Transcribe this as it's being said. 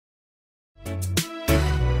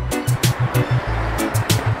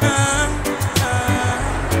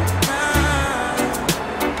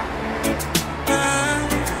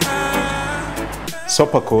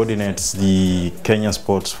SOPA coordinates the Kenya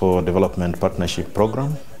Sports for Development Partnership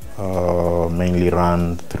Program, mainly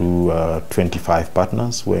run through 25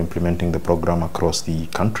 partners who are implementing the program across the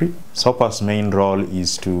country. SOPA's main role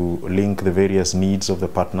is to link the various needs of the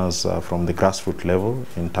partners from the grassroots level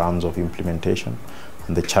in terms of implementation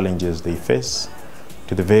and the challenges they face,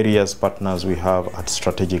 to the various partners we have at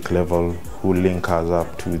strategic level who link us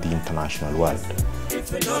up to the international world.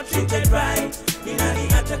 If we're not treated right,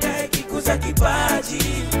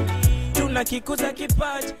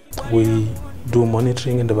 we do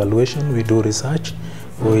monitoring and evaluation, we do research,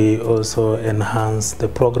 we also enhance the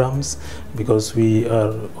programs because we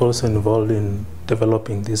are also involved in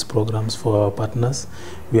developing these programs for our partners.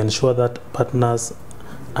 We ensure that partners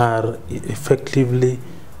are effectively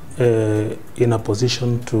in a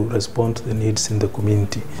position to respond to the needs in the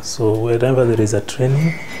community. So wherever there is a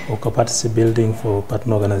training or capacity building for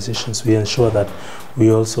partner organizations, we ensure that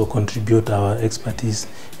we also contribute our expertise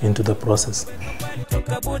into the process.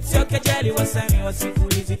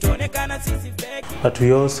 But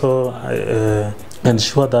we also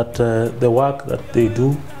ensure that the work that they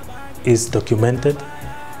do is documented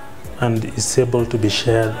and is able to be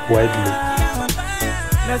shared widely.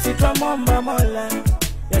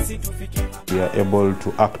 We are able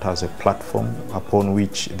to act as a platform upon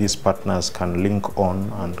which these partners can link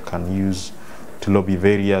on and can use to lobby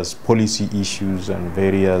various policy issues and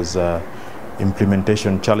various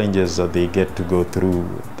implementation challenges that they get to go through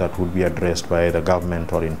that will be addressed by the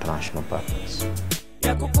government or international partners.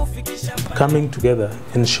 Coming together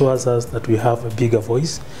ensures us that we have a bigger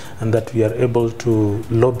voice and that we are able to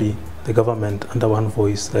lobby the government under one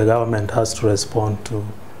voice. The government has to respond to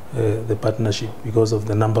the partnership because of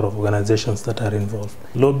the number of organizations that are involved.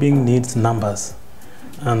 Lobbying needs numbers,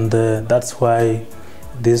 and that's why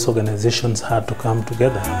these organizations had to come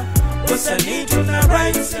together.